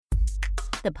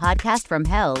The Podcast from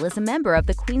Hell is a member of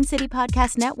the Queen City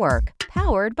Podcast Network,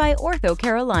 powered by Ortho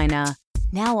Carolina.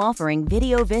 Now offering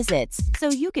video visits so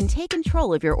you can take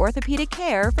control of your orthopedic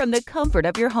care from the comfort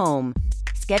of your home.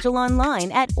 Schedule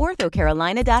online at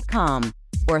orthocarolina.com.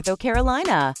 Ortho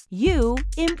Carolina, you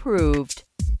improved.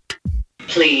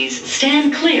 Please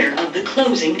stand clear of the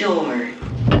closing door.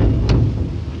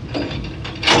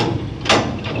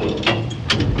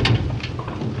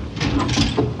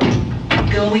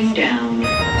 Going down.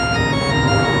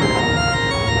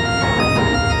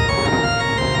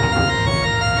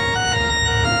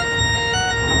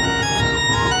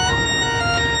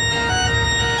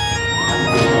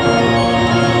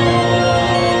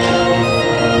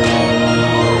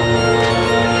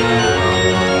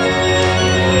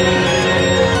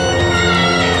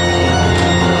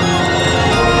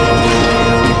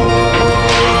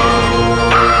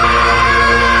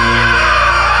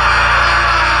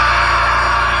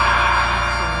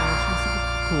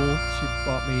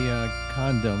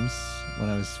 When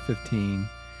I was 15,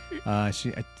 I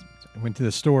went to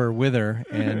the store with her,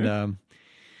 and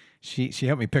she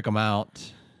helped me pick them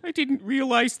out. I didn't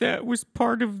realize that was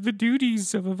part of the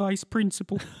duties of a vice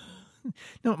principal.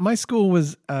 No, my school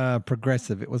was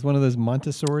progressive. It was one of those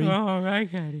Montessori. Oh, I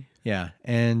got it. Yeah,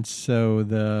 and so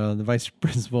the vice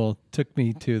principal took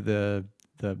me to the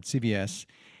CVS,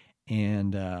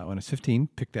 and when I was 15,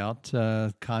 picked out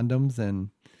condoms, and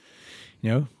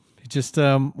just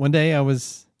one day I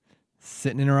was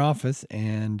sitting in her office,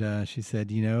 and she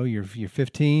said, you're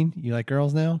 15, you like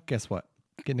girls now? Guess what?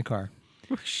 Get in the car.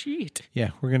 Oh, shit. Yeah,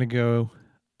 we're going to go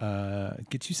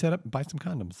get you set up and buy some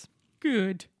condoms.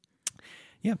 Good.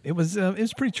 Yeah, it was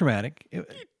pretty traumatic.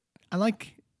 I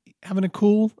like having a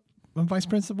cool vice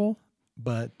principal,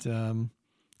 but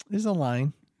there's a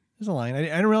line. There's a line. I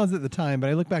didn't realize it at the time,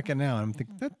 but I look back at it now, and I'm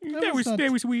thinking,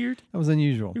 that was weird. That was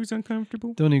unusual. It was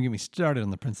uncomfortable. Don't even get me started on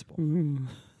the principal.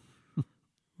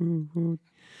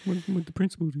 What the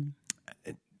principal do?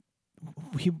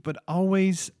 He would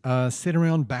always sit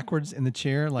around backwards in the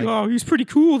chair. He's pretty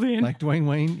cool then. Like Dwayne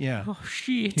Wayne, yeah. Oh,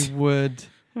 shit. He would.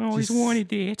 I always wanted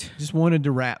that. Just wanted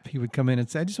to rap. He would come in and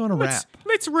say, I just want to rap.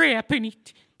 Let's rap. And he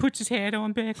puts his hat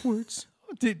on backwards.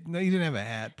 No, he didn't have a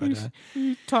hat. But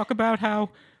you talk about how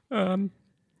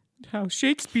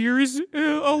Shakespeare is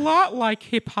a lot like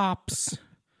hip-hops.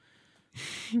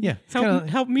 Yeah.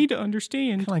 Help me to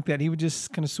understand. Kind of like that. He would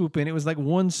just kind of swoop in. It was like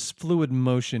one fluid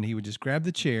motion. He would just grab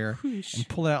the chair and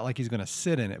pull it out like he's going to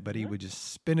sit in it, but he would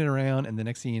just spin it around, and the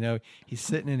next thing you know, he's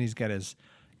sitting and he's got his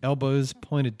elbows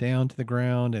pointed down to the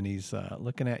ground, and he's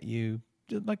looking at you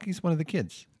like he's one of the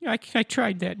kids. Yeah, I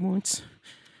tried that once.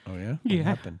 Oh, yeah? What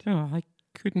happened? I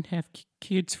couldn't have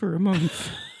kids for a month.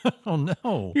 Oh,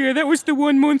 no. Yeah, that was the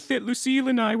 1 month that Lucille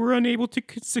and I were unable to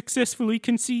successfully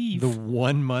conceive. The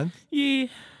 1 month? Yeah.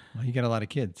 Well, you got a lot of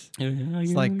kids.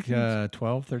 It's like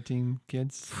 12, 13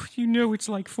 kids. It's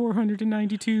like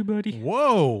 492, buddy.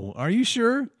 Whoa. Are you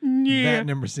sure? Yeah. That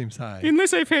number seems high.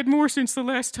 Unless I've had more since the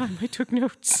last time I took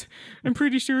notes. I'm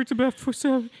pretty sure it's about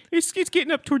it's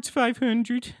getting up towards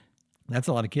 500. That's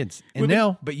a lot of kids.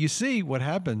 And but you see what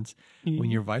happens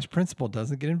when your vice principal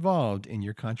doesn't get involved in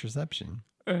your contraception.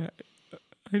 I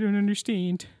don't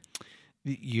understand.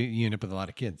 You end up with a lot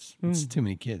of kids. It's too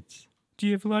many kids. Do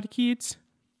you have a lot of kids?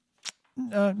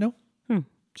 No.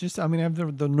 Just, I have the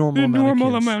The normal amount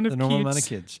of kids. normal amount of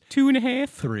kids. 2.5?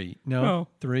 3. No,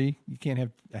 3. You can't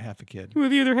have a half a kid. Well,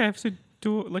 the other half's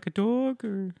like a dog,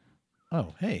 or...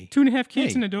 Oh, hey. 2.5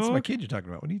 kids and a dog? That's my kid you're talking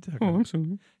about. What are you talking about? Oh, I'm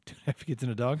sorry. 2.5 kids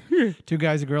and a dog? Yeah. 2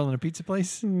 guys, a girl, and a pizza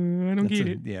place? I don't get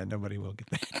it. Yeah, nobody will get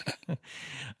that.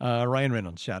 Ryan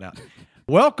Reynolds, shout out.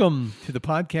 Welcome to the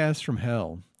Podcast from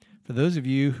Hell. For those of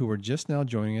you who are just now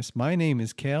joining us, my name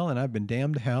is Kel, and I've been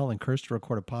damned to hell and cursed to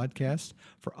record a podcast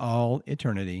for all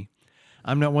eternity.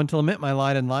 I'm not one to lament my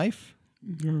lot in life.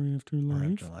 Or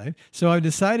afterlife. So I've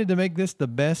decided to make this the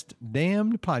best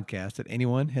damned podcast that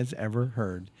anyone has ever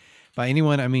heard. By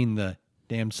anyone, I mean the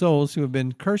damned souls who have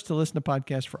been cursed to listen to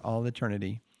podcasts for all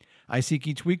eternity. I seek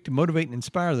each week to motivate and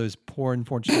inspire those poor,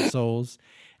 unfortunate souls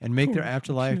and make their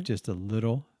afterlife just a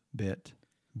little bit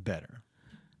better.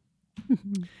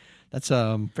 That's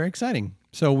very exciting.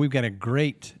 So we've got a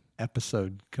great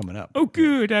episode coming up. Oh,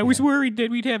 good. I was worried that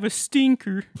we'd have a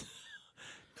stinker.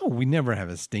 No, we never have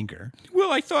a stinker.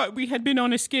 Well, I thought we had been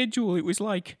on a schedule. It was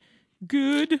like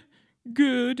good,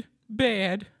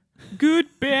 bad. Good,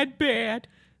 bad, bad,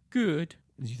 good.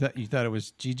 You thought it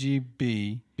was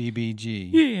GGB,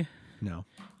 BBG. Yeah. No.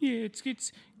 Yeah, it's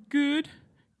good,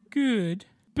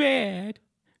 bad,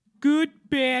 good,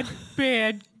 bad,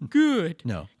 bad, good.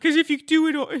 No. Because if you do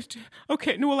it,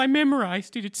 okay, no, well, I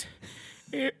memorized it. It's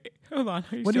Hold on.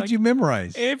 What did you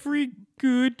memorize? Every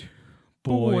good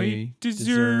boy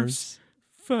deserves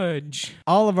fudge.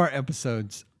 All of our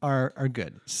episodes are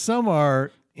good. Some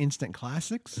are instant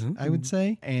classics, I would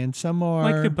say, and some are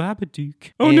Like the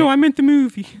Babadook. Oh, no, I meant the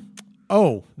movie.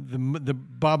 Oh, the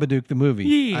Babadook, the movie.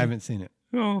 Yeah. I haven't seen it.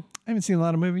 Oh, I haven't seen a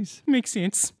lot of movies. makes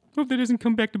sense. Hope that doesn't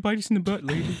come back to bite us in the butt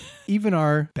later. Even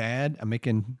our bad, I'm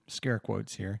making scare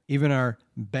quotes here, even our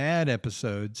bad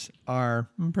episodes are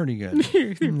pretty good.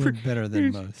 They're better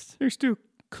than most. They're still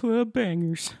club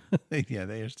bangers. Yeah,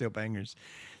 they are still bangers.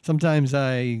 Sometimes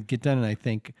I get done and I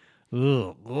think,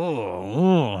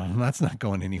 that's not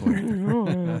going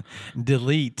anywhere.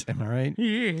 Delete, am I right?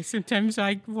 Yeah, sometimes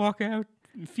I walk out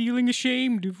feeling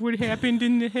ashamed of what happened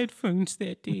in the headphones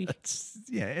that day.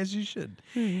 Yeah, as you should.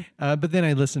 But then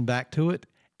I listen back to it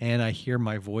and I hear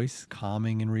my voice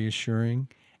calming and reassuring,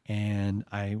 and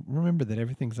I remember that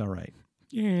everything's all right.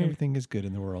 Yeah. Everything is good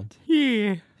in the world.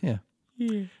 Yeah. Yeah.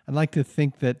 Yeah. I'd like to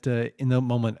think that in the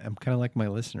moment, I'm kind of like my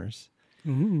listeners.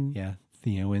 Mm-hmm. Yeah.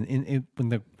 When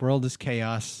the world is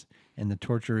chaos and the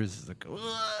torture is like,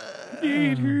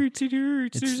 It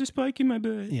hurts. There's a spike in my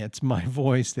butt. yeah, it's my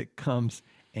voice that comes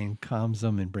and calms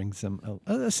them and brings them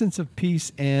a sense of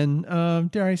peace and,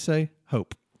 dare I say,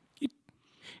 hope.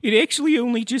 It actually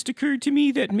only just occurred to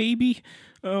me that maybe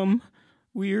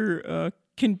we're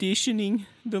conditioning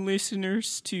the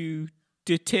listeners to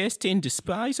detest and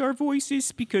despise our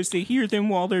voices because they hear them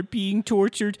while they're being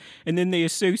tortured, and then they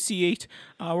associate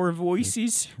our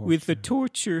voices with the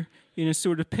torture in a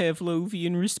sort of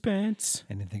Pavlovian response.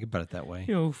 I didn't think about it that way.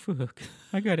 Oh, fuck.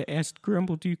 I gotta ask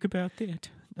Grumbleduke about that.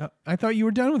 I thought you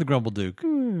were done with the Grumble Duke.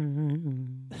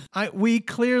 We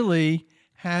clearly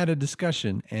had a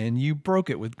discussion, and you broke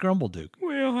it with Grumble Duke.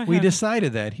 Well, We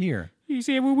decided that here. Is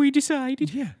that what we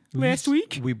decided? Yeah. Last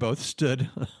week? We both stood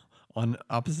on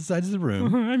opposite sides of the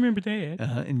room, I remember that.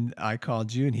 and I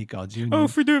called you, and he called you. Oh,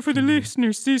 for the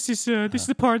listeners, this is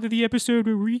the part of the episode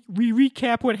where we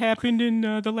recap what happened in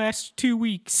the last 2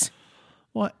 weeks.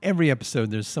 Well, every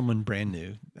episode there's someone brand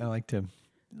new. I like to.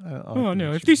 Oh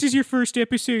no! If this is your first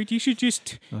episode, you should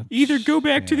just either go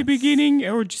back to the beginning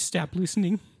or just stop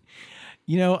listening.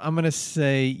 I'm going to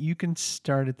say you can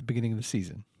start at the beginning of the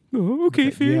season. Oh,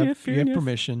 okay, fair enough. You have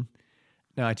permission.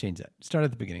 No, I changed that. Start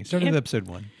at the beginning. Start at episode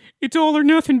 1. It's all or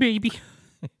nothing, baby.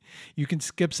 You can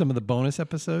skip some of the bonus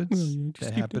episodes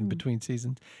that happen between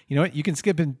seasons. You know what? You can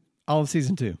skip in all of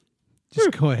season 2.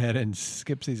 Just go ahead and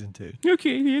skip season 2.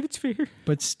 Okay, yeah, that's fair.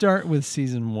 But start with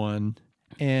season 1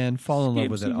 and fall in love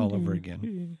with it all over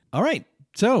again. Yeah. All right.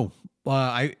 So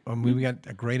we got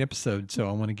a great episode, so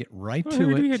I want to get right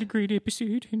to it. We had a great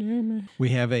episode. We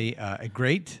have a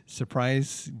great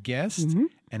surprise guest,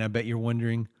 and I bet you're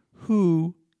wondering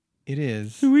who it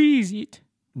is. Who is it?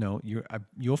 No,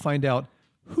 you'll find out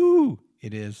who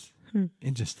it is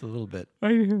in just a little bit. I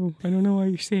don't know why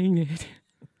you're saying that.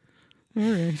 All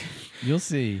right. You'll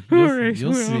see.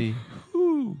 You'll see.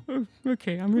 Oh,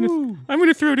 okay, I'm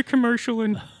gonna throw the commercial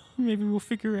and maybe we'll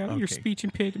figure out your speech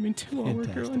impediment while we're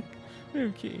going.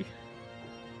 Okay.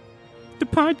 The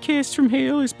podcast from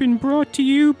Hale has been brought to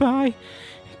you by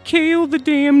Kale the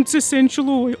Damned's Essential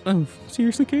Oil. Oh,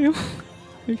 seriously, Kale?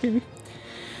 Okay.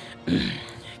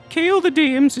 Kale the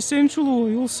Damned's essential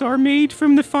oils are made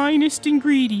from the finest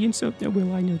ingredients of...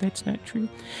 Well, I know that's not true.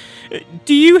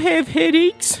 Do you have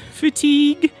headaches,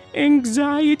 fatigue,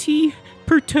 anxiety,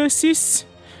 pertussis?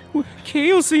 Well,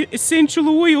 Kale's essential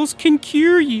oils can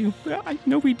cure you. Well,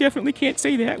 no, we definitely can't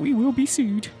say that. We will be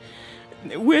sued.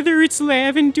 Whether it's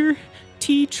lavender,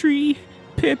 tea tree,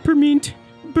 peppermint,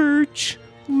 birch,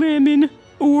 lemon,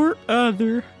 or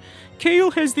other, Kale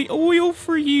has the oil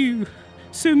for you.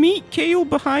 So meet Kale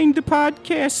behind the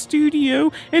podcast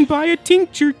studio and buy a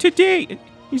tincture today.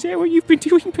 Is that what you've been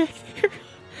doing back there?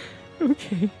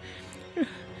 Okay.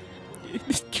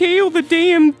 Kale the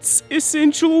Damned's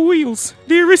essential oils.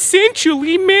 They're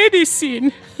essentially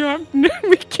medicine.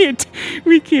 We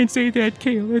can't say that,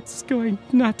 Kale. It's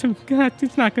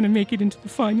not going to make it into the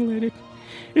final edit.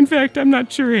 In fact, I'm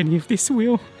not sure any of this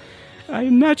will.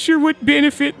 I'm not sure what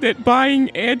benefit that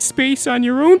buying ad space on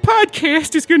your own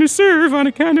podcast is going to serve on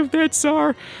account of that's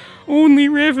our only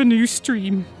revenue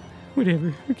stream.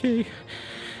 Whatever, okay.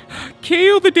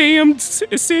 Kale the Damned's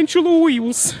essential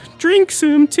oils. Drink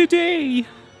some today.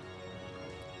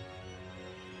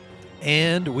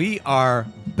 And we are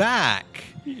back.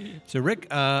 So, Rick,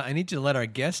 I need you to let our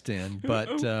guest in,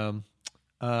 but I'm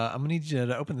going to need you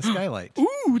to open the skylight.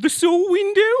 Ooh, the soul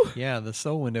window? Yeah, the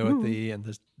soul window at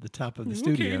the top of the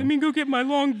studio. Okay, let me go get my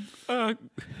long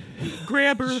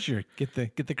grabber. Sure, get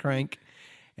the crank,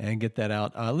 and get that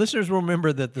out. Listeners will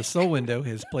remember that the Soul Window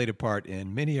has played a part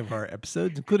in many of our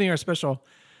episodes, including our special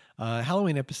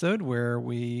Halloween episode where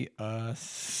we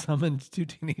summoned 2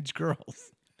 teenage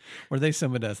girls. Or they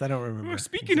summoned us. I don't remember. Well,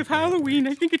 speaking of Halloween,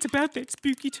 I think it's about that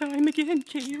spooky time again,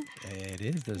 Kale. It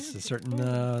is. There's a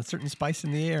certain spice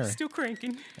in the air. Still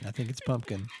cranking. And I think it's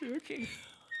pumpkin. Okay.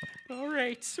 All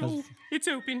right, so it's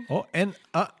open. Oh, and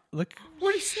look.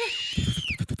 What is that?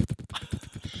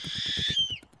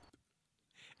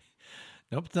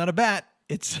 Nope, it's not a bat.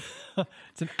 It's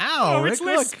an owl. Oh, Rick, it's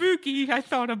less look. spooky. I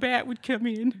thought a bat would come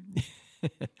in.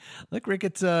 Look, Rick,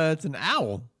 it's an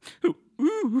owl.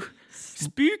 Ooh,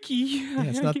 spooky. Yeah,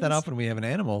 it's not that often we have an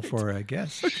animal for a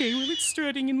guest. Okay, well, it's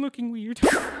strutting and looking weird.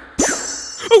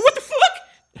 Oh, what the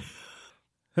fuck?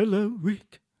 Hello,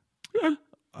 Rick.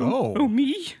 Oh,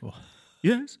 Me?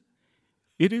 Yes,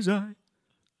 it is I,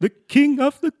 the king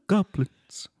of the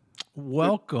goblins.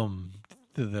 welcome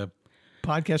to the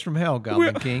podcast from hell,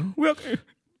 Goblin King. Well,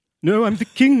 No, I'm the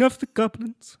king of the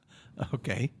goblins.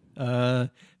 Okay.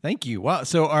 Thank you. Wow.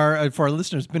 So for our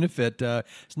listeners' benefit,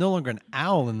 it's no longer an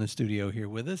owl in the studio here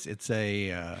with us. It's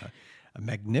a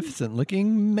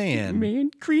magnificent-looking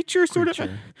man. creature, sort of.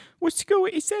 Creature. What's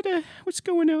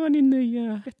going on in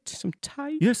the some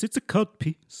type? Yes, it's a cod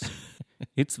piece.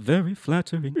 It's very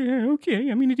flattering. Yeah, okay.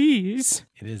 I mean, it is.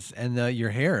 It is, and your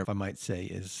hair, if I might say,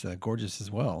 is gorgeous as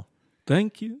well.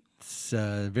 Thank you. It's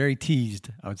very teased.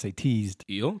 I would say teased.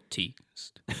 You're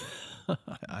teased.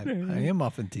 I am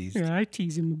often teased. Yeah, I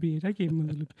tease him a bit. I give him a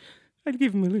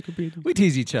little bit. We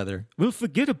tease each other. Well,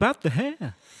 forget about the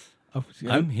hair. Oh,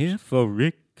 I'm here for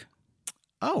Rick.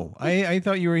 Oh, I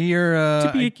thought you were here to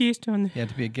be a guest on.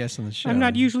 to be a guest on the show. I'm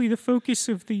not usually the focus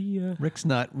of the. Rick's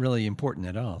not really important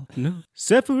at all. No.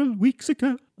 Several weeks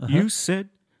ago, you said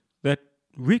that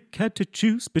Rick had to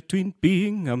choose between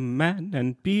being a man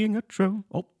and being a troll.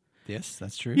 Oh, yes,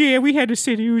 that's true. Yeah, we had to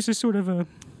say it was a sort of a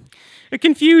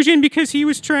confusion because he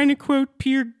was trying to quote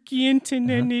Peer Gynt, and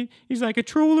then he's like, a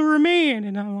troll or a man?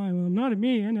 And I'm like, well, I'm not a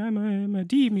man, I'm a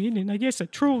demon, and I guess a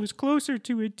troll is closer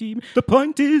to a demon. The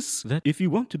point is that if you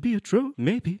want to be a troll,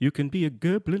 maybe you can be a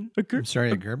goblin. I'm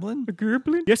sorry, a gerblin? A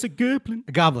gerblin? Yes, a goblin.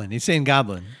 A goblin. He's saying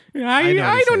goblin.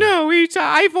 I don't know.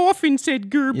 I've often said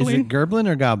gerblin. Is it gerblin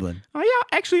or goblin?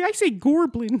 Actually, I say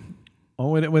gorblin. Oh,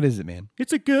 what is it, man?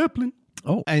 It's a goblin.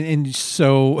 Oh, and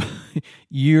so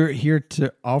you're here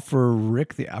to offer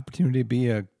Rick the opportunity to be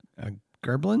a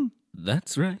gerblin?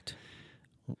 That's right.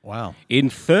 Wow.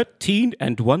 In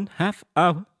 13½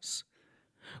 hours,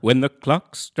 when the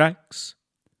clock strikes,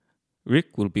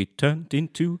 Rick will be turned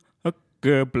into a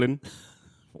goblin.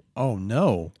 Oh,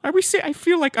 no. Are we saying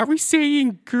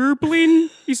gerblin?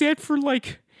 Is that for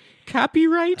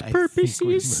copyright purposes? I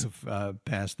think we move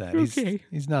past that. Okay.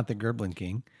 He's not the Goblin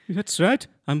King. That's right.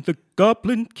 I'm the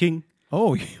Goblin King.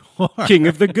 Oh, you are. King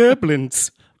of the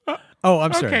goblins. Oh,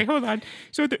 I'm sorry. Okay, hold on.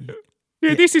 So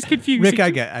this is confusing. Rick,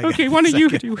 I get Okay, it. why don't you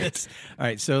Second do this. it? All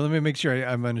right, so let me make sure I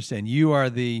understand. You are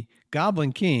the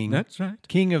Goblin King. That's right.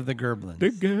 King of the Gerblins. The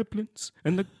goblins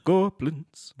and the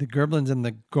goblins. The Gerblins and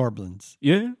the Gorblins.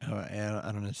 Yeah. Oh, I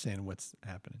don't understand what's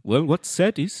happening. Well, what's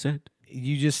said is said.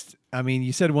 You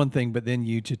said one thing, but then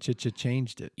you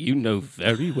changed it. You know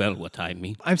very well what I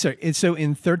mean. I'm sorry. And so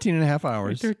in 13½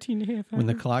 hours, 13 and a half hours. when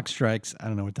the clock strikes, I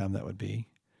don't know what time that would be.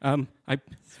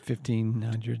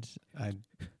 1500s.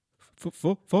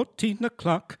 14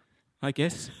 o'clock, I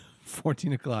guess.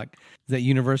 14 o'clock. Is that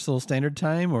Universal Standard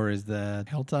Time or is that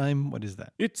Hell Time? What is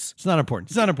that? It's It's not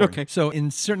important. It's not important. Okay. So in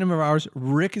a certain number of hours,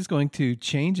 Rick is going to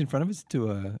change in front of us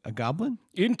to a goblin?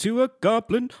 into a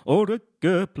goblin or a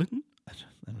goblin I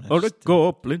don't or a understand.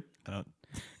 goblin.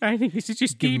 I think this is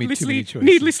just Giving me too many choices.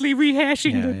 needlessly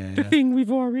rehashing Yeah, the thing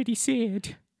we've already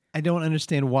said. I don't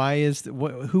understand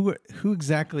who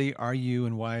exactly are you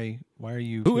and why are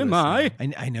you? Who to am us I?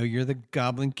 now? I know you're the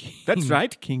Goblin King. That's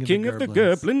right. King of the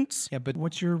goblins. Yeah, but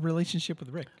what's your relationship with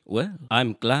Rick? Well,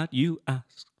 I'm glad you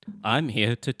asked. I'm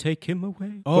here to take him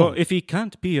away. Oh. For if he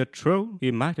can't be a troll,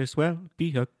 he might as well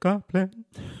be a goblin.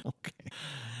 Okay.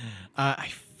 I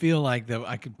feel like though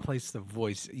I could place the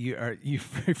voice. You're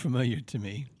very familiar to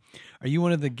me. Are you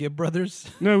one of the Gibb brothers?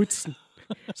 No, it's...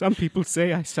 Some people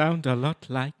say I sound a lot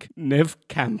like Nev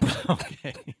Campbell.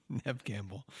 Okay, Nev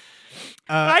Campbell.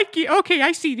 I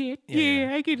see that.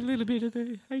 Yeah. I get a little bit of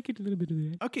that.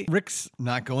 Okay, Rick's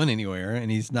not going anywhere,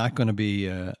 and he's not going to be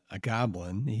a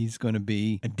goblin. He's going to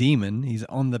be a demon. He's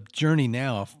on the journey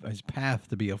now, his path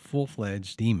to be a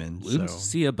full-fledged demon. We'll so.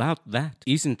 see about that.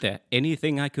 Isn't there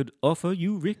anything I could offer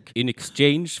you, Rick, in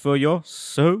exchange for your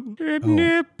soul? I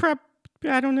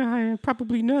don't know.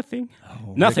 Probably nothing.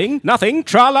 Oh, Nothing,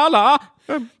 tra-la-la.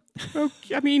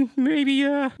 Okay, I mean, maybe,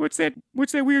 what's that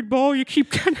weird ball you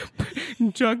keep kind of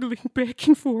juggling back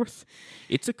and forth?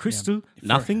 It's a crystal,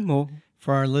 nothing more.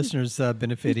 For our listeners'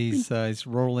 benefit, he's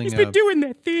rolling. He's been doing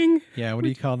that thing. Yeah, what do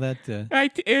you call that?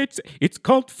 It's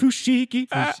called fushigi.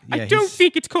 I don't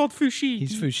think it's called fushigi.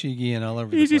 He's fushigi and all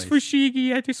over He's the just place.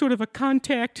 fushigi at sort of a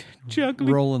contact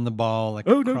juggling. Rolling the ball like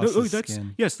Oh, no, across no, the that's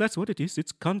skin. yes, that's what it is.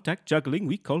 It's contact juggling.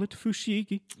 We call it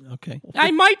fushigi. Okay.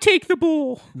 I might take the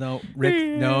ball. No,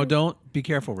 Rick. No, don't. Be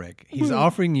careful, Rick. He's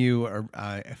offering you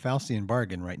a Faustian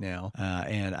bargain right now,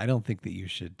 and I don't think that you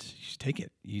should take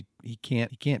it. He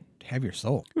can't have your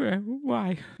soul.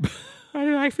 Why?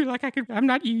 I feel like I'm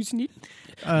not using it.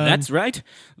 That's right,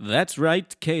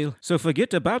 Kale. So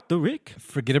forget about the Rick.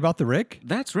 Forget about the Rick?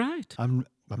 That's right. I'm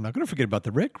not going to forget about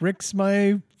the Rick. Rick's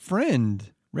my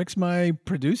friend. Rick's my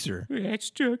producer. That's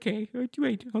true. Okay.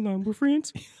 Wait, hold on. We're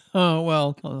friends? Oh,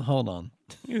 well, hold on.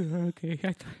 Okay.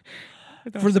 I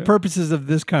thought For the so. purposes of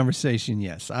this conversation,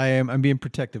 yes, I'm being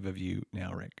protective of you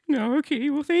now, Rick. No,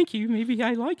 okay. Well, thank you. Maybe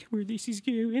I like where this is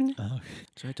going.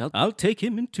 That's right. I'll take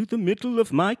him into the middle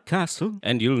of my castle,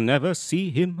 and you'll never see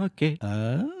him again.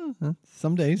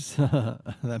 Some days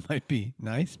that might be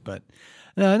nice, but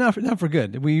not for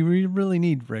good. We really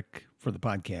need Rick for the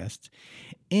podcast,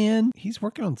 and he's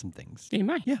working on some things. Am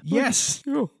I? Yeah. Yes.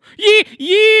 Oh,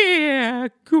 yeah.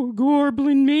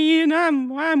 Goblin man,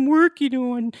 I'm working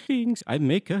on things. I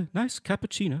make a nice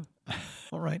cappuccino.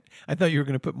 All right. I thought you were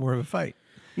going to put more of a fight.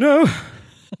 No,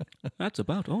 that's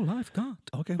about all I've got.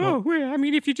 Okay. Oh, well, I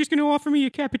mean, if you're just going to offer me a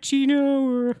cappuccino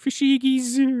or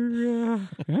fushigis or,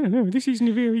 I don't know, this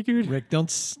isn't very good. Rick, don't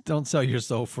sell your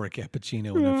soul for a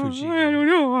cappuccino and a fushigi. I don't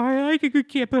know. I like a good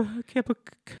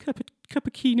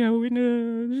cappuccino, and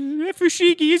that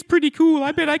fushigi is pretty cool.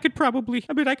 I bet I could probably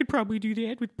do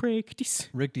that with practice.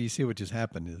 Rick, do you see what just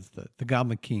happened? Is the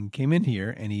Goblin King came in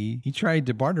here and he tried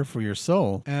to barter for your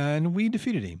soul, and we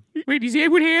defeated him. Wait, is that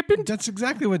what happened? That's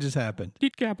exactly what just happened.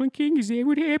 Did Goblin King, is that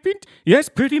what happened? Yes,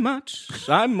 pretty much.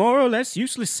 I'm more or less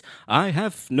useless. I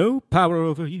have no power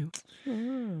over you.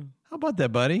 How about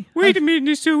that, buddy? Wait a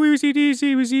minute, so was it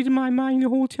in my mind the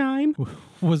whole time?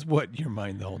 Was what your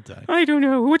mind the whole time? I don't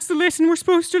know. What's the lesson we're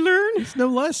supposed to learn? It's no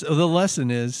less. The lesson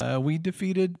is we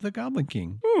defeated the Goblin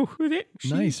King. Oh,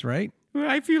 Nice, right? Well,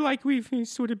 I feel like we've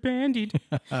sort of banded.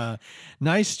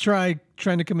 Nice trying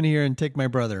to come in here and take my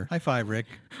brother. High five, Rick.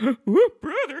 Ooh,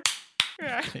 brother.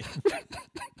 I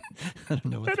don't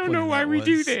know. I don't know why we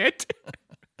do that.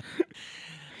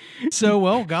 So,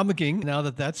 well, Goblin King, now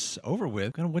that that's over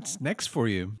with, what's next for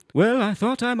you? Well, I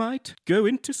thought I might go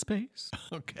into space.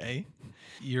 Okay.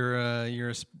 You're a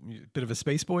bit of a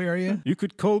space boy, are you? You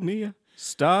could call me a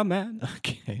starman.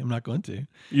 Okay, I'm not going to.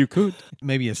 You could.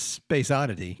 Maybe a space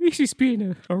oddity. This has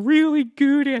been a really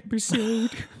good episode.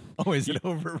 Oh, is it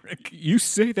over, Rick? You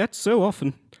say that so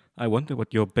often. I wonder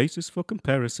what your basis for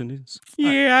comparison is.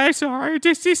 Yeah, I'm sorry.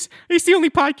 It's the only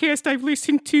podcast I've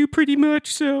listened to pretty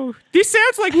much, so this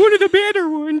sounds like one of the better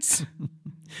ones.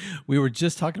 We were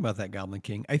just talking about that, Goblin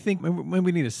King. I think when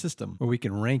we need a system where we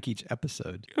can rank each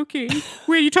episode. Okay.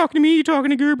 Wait, you talking to me? You talking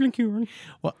to Goblin King?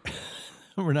 Well,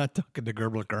 we're not talking to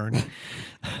Gerblekern.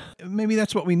 Maybe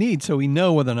that's what we need, so we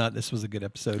know whether or not this was a good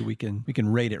episode. We can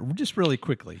rate it just really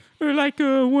quickly. Or like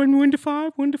 1 to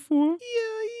 5, 1 to 4? Yeah.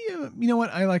 You know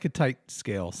what? I like a tight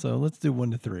scale, so let's do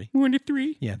 1 to 3. 1 to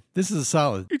 3? Yeah, this is a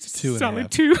solid. It's a 2.5.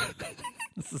 solid 2.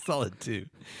 This is a solid 2.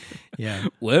 Yeah.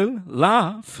 Well,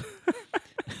 laugh.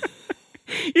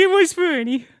 It was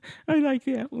funny. I like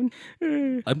that one.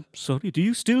 I'm sorry, do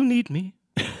you still need me?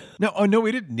 No,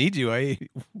 we didn't need you.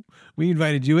 We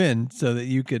invited you in so that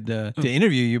you could to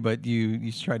interview you, but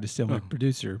you tried to steal my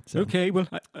producer. So. Okay, well,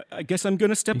 I guess I'm going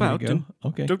to step out. Go? And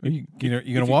Okay. don't- Are you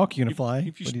gonna walk? You gonna fly?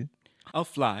 if you What do you- I'll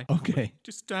fly. Okay.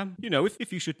 Just,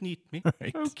 if you should need me.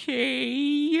 Right.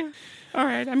 Okay. All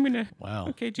right, I'm going to... Wow.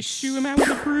 Okay, just shoo him out with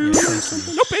a broom or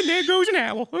something. Nope, and there goes an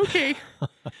owl. Okay.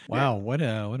 Wow. What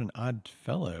an odd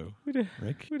fellow,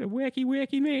 Rick. What a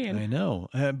wacky man. I know.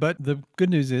 But the good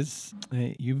news is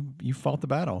you fought the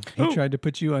battle. He tried to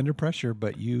put you under pressure,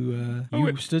 but you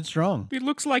stood strong. It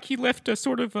looks like he left a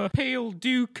sort of a pale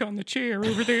duke on the chair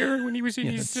over there when he was in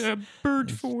his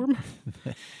bird form.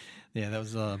 Yeah, that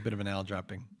was a bit of an owl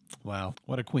dropping. Wow.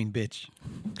 What a queen bitch.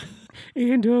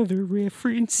 And other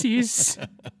references.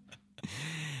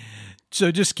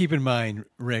 So just keep in mind,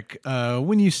 Rick,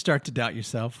 when you start to doubt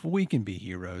yourself, we can be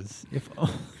heroes, if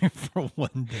only for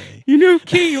one day. You know,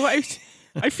 Kale,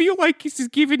 I feel like this is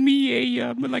giving me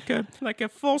a like a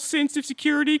false sense of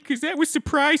security because that was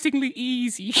surprisingly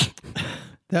easy.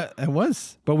 That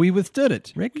was, but we withstood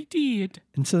it, Rick. We did.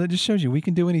 And so that just shows you we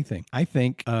can do anything. I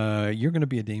think you're going to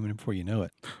be a demon before you know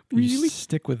it. Really? You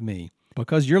stick with me.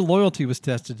 Because your loyalty was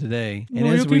tested today. And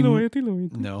Loyalty.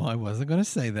 No, I wasn't going to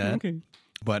say that. Okay.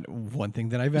 But one thing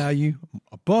that I value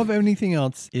above anything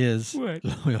else is What?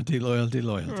 loyalty.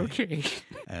 Okay.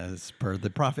 As per the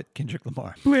prophet Kendrick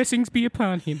Lamar. Blessings be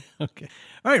upon him. Okay.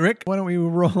 All right, Rick, why don't we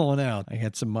roll on out? I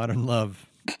had some modern love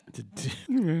to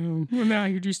do. Well, now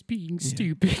you're just being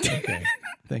stupid. Okay.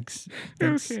 Thanks,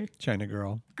 Okay. China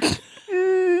girl.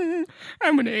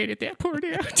 I'm going to edit that part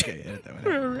out. Okay, edit that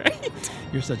one out. All right.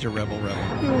 You're such a rebel.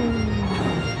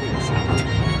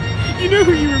 You know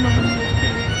who you remind me of,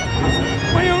 Ken?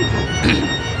 My uncle.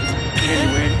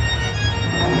 Anyway.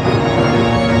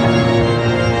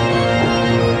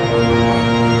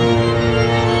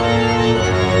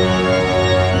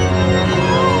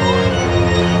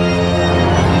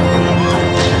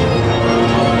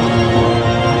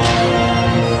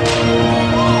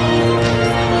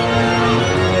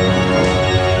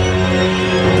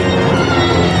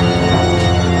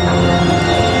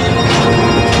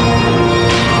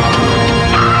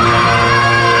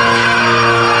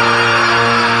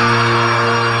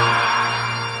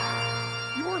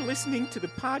 Listening to the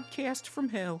podcast from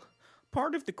hell,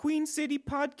 part of the Queen City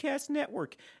Podcast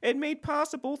Network, and made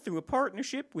possible through a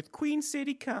partnership with Queen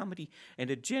City Comedy and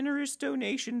a generous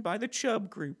donation by the Chubb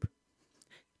Group.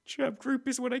 Chubb Group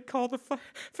is what I call the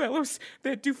fellows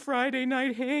that do Friday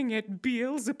night hang at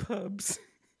Beelzebub's.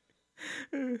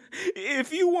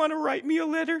 If you want to write me a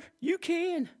letter, you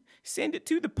can. Send it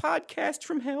to the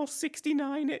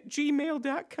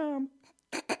podcastfromhell69@gmail.com.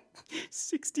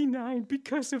 69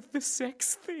 because of the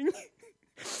sex thing.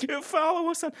 Follow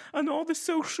us on all the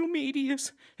social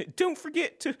medias. Don't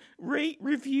forget to rate,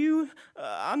 review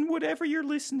on whatever you're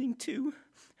listening to.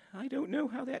 I don't know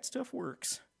how that stuff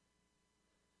works.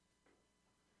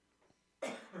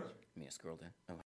 Me scroll down. Oh.